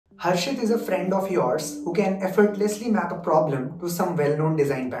Harshit is a friend of yours who can effortlessly map a problem to some well-known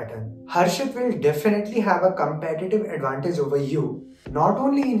design pattern. Harshit will definitely have a competitive advantage over you, not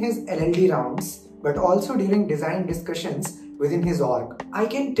only in his LLD rounds, but also during design discussions within his org. I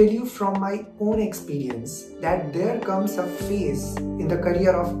can tell you from my own experience that there comes a phase in the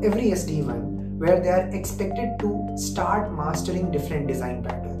career of every SD1 where they are expected to start mastering different design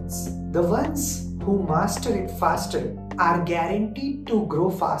patterns. The ones who master it faster are guaranteed to grow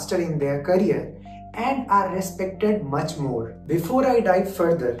faster in their career and are respected much more. Before I dive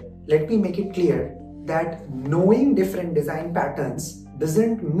further, let me make it clear that knowing different design patterns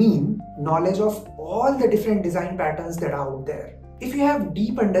doesn't mean knowledge of all the different design patterns that are out there. If you have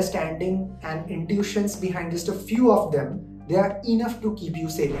deep understanding and intuitions behind just a few of them, they are enough to keep you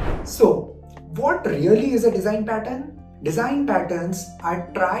sailing. So, what really is a design pattern? Design patterns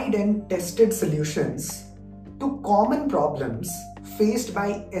are tried and tested solutions to common problems faced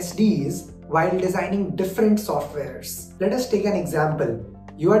by SDs while designing different softwares. Let us take an example.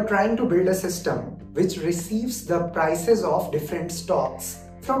 You are trying to build a system which receives the prices of different stocks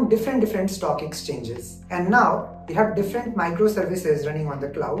from different stock exchanges. And now you have different microservices running on the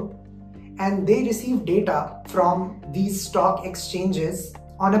cloud, and they receive data from these stock exchanges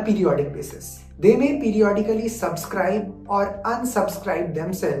on a periodic basis. They may periodically subscribe or unsubscribe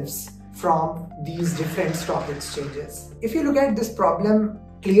themselves from these different stock exchanges. If you look at this problem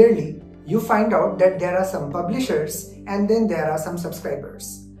clearly, you find out that there are some publishers and then there are some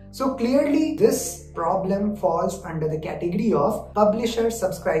subscribers. So clearly this problem falls under the category of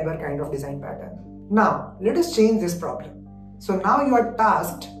publisher-subscriber kind of design pattern. Now let us change this problem. So now you are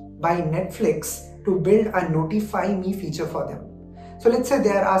tasked by Netflix to build a notify me feature for them. So let's say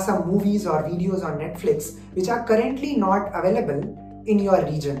there are some movies or videos on Netflix which are currently not available in your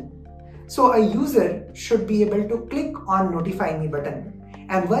region. So a user should be able to click on notify me button,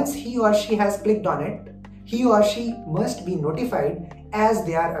 and once he or she has clicked on it, he or she must be notified as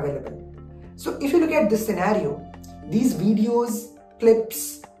they are available. So if you look at this scenario, these videos,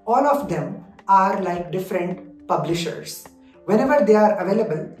 clips, all of them are like different publishers. Whenever they are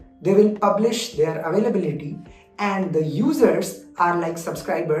available, they will publish their availability, and the users are like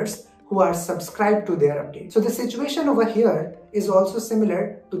subscribers who are subscribed to their update. So the situation over here is also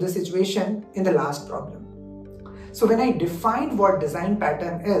similar to the situation in the last problem. So when I defined what design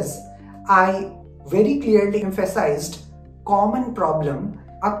pattern is, I very clearly emphasized common problem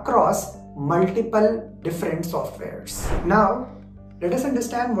across multiple different softwares. Now, let us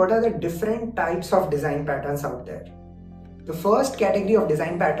understand what are the different types of design patterns out there. The first category of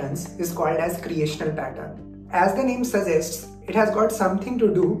design patterns is called as creational pattern. As the name suggests, it has got something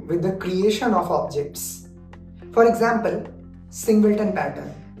to do with the creation of objects. For example, singleton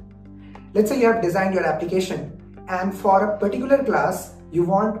pattern. Let's say you have designed your application, and for a particular class, you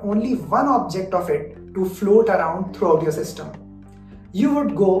want only one object of it to float around throughout your system. You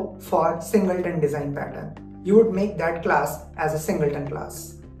would go for singleton design pattern. You would make that class as a singleton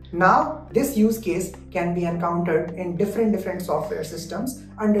class. Now, this use case can be encountered in different software systems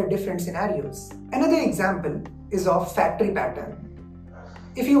under different scenarios. Another example is of factory pattern.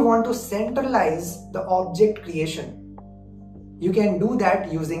 If you want to centralize the object creation, you can do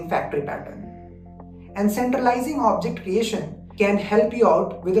that using factory pattern. And centralizing object creation can help you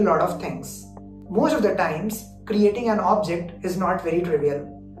out with a lot of things. Most of the times, creating an object is not very trivial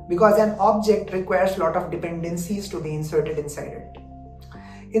because an object requires a lot of dependencies to be inserted inside it.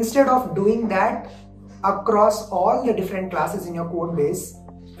 Instead of doing that across all the different classes in your code base,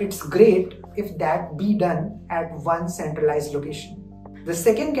 it's great if that be done at one centralized location. The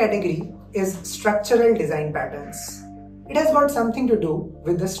second category is structural design patterns. It has got something to do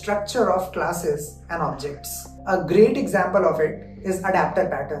with the structure of classes and objects. A great example of it is adapter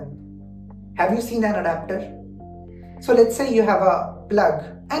pattern. Have you seen an adapter? So let's say you have a plug,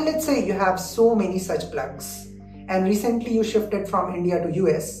 and let's say you have so many such plugs. And recently you shifted from India to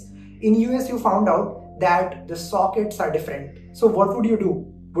US. In US you found out that the sockets are different. So what would you do?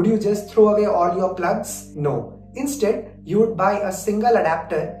 Would you just throw away all your plugs? No. Instead, you would buy a single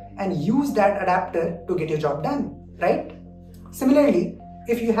adapter and use that adapter to get your job done, right? Similarly,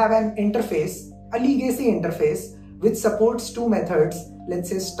 if you have an interface, a legacy interface, which supports two methods, let's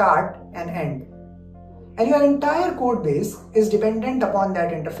say start and end, and your entire code base is dependent upon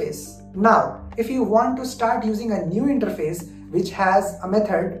that interface. Now, if you want to start using a new interface which has a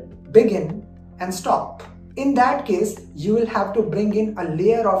method begin and stop, in that case, you will have to bring in a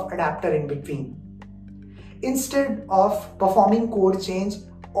layer of adapter in between. Instead of performing code change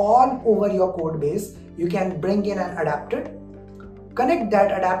all over your code base, you can bring in an adapter, Connect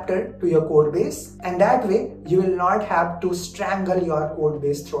that adapter to your code base, and that way you will not have to strangle your code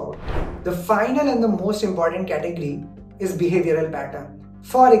base throughout. The final and the most important category is behavioral pattern.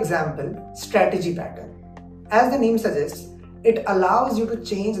 For example, strategy pattern. As the name suggests, it allows you to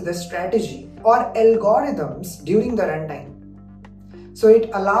change the strategy or algorithms during the runtime. So it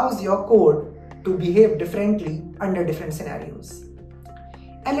allows your code to behave differently under different scenarios.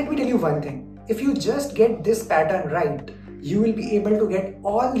 And let me tell you one thing, if you just get this pattern right, you will be able to get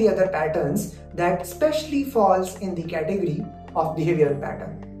all the other patterns that specially falls in the category of behavioral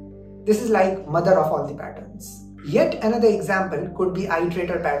pattern. This is like mother of all the patterns. Yet another example could be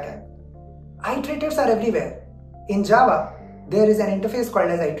iterator pattern. Iterators are everywhere. In Java, there is an interface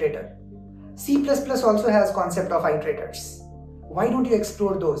called as iterator. C++ also has concept of iterators. Why don't you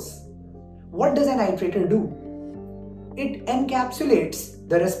explore those? What does an iterator do? It encapsulates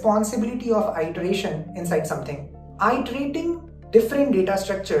the responsibility of iteration inside something. Iterating different data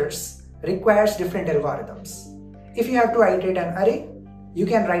structures requires different algorithms. If you have to iterate an array, you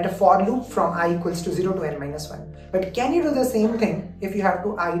can write a for loop from I equals to 0 to n minus 1. But can you do the same thing if you have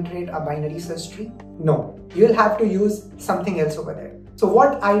to iterate a binary search tree? No, you'll have to use something else over there. So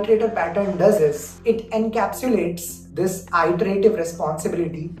what iterator pattern does is, it encapsulates this iterative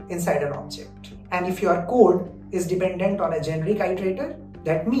responsibility inside an object. And if your code is dependent on a generic iterator,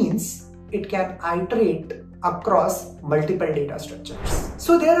 that means it can iterate across multiple data structures.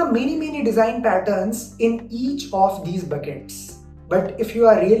 So there are many design patterns in each of these buckets. But if you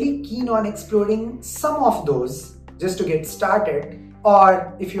are really keen on exploring some of those just to get started,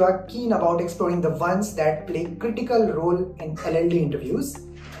 or if you are keen about exploring the ones that play critical role in LLD interviews,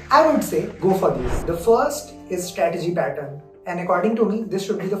 I would say go for these. The first is strategy pattern. And according to me, this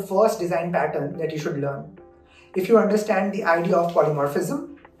should be the first design pattern that you should learn. If you understand the idea of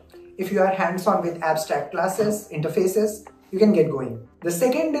polymorphism, if you are hands-on with abstract classes, interfaces, you can get going. The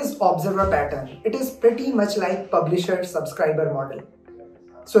second is observer pattern. It is pretty much like publisher-subscriber model.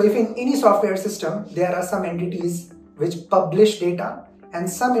 So if in any software system, there are some entities which publish data and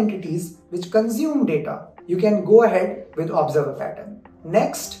some entities which consume data, you can go ahead with observer pattern.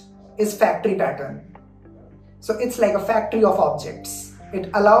 Next is factory pattern. So it's like a factory of objects. It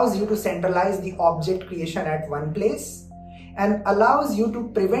allows you to centralize the object creation at one place and allows you to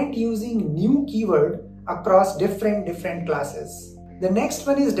prevent using new keyword across different classes. The next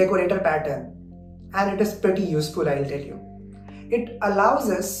one is decorator pattern, and it is pretty useful, I'll tell you. It allows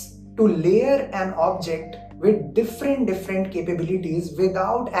us to layer an object with different capabilities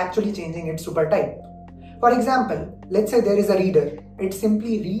without actually changing its supertype. For example, let's say there is a reader. It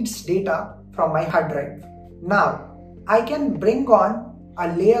simply reads data from my hard drive. Now, I can bring on a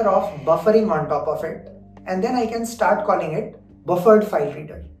layer of buffering on top of it, and then I can start calling it buffered file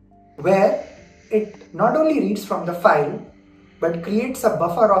reader, where it not only reads from the file, but creates a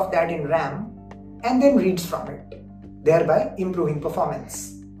buffer of that in RAM and then reads from it, thereby improving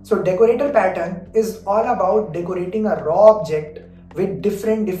performance. So decorator pattern is all about decorating a raw object with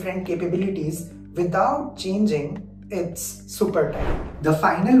different capabilities without changing its supertype. The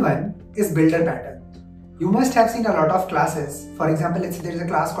final one is builder pattern. You must have seen a lot of classes. For example, let's say there is a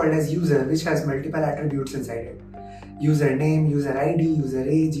class called as user, which has multiple attributes inside it. User name, user ID, user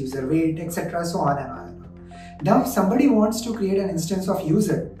age, user weight, etc. so on and on and on. Now, if somebody wants to create an instance of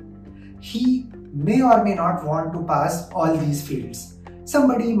user, he may or may not want to pass all these fields.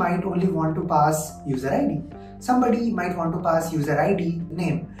 Somebody might only want to pass user ID. Somebody might want to pass user ID,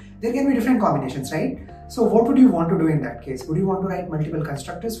 name. There can be different combinations, right? So what would you want to do in that case? Would you want to write multiple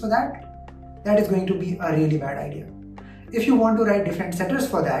constructors for that? That is going to be a really bad idea. If you want to write different setters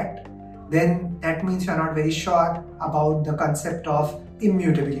for that, then that means you are not very sure about the concept of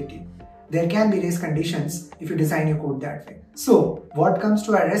immutability. There can be race conditions if you design your code that way. So what comes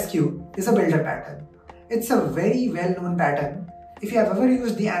to our rescue is a builder pattern. It's a very well-known pattern. If you have ever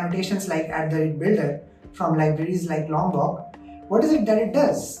used the annotations like @builder from libraries like Lombok, what is it that it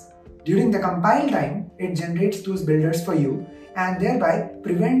does? During the compile time, it generates those builders for you and thereby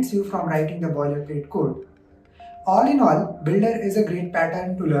prevents you from writing the boilerplate code. All in all, builder is a great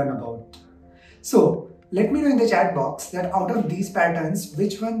pattern to learn about. So let me know in the chat box that out of these patterns,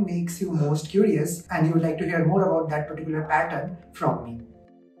 which one makes you most curious and you would like to hear more about that particular pattern from me.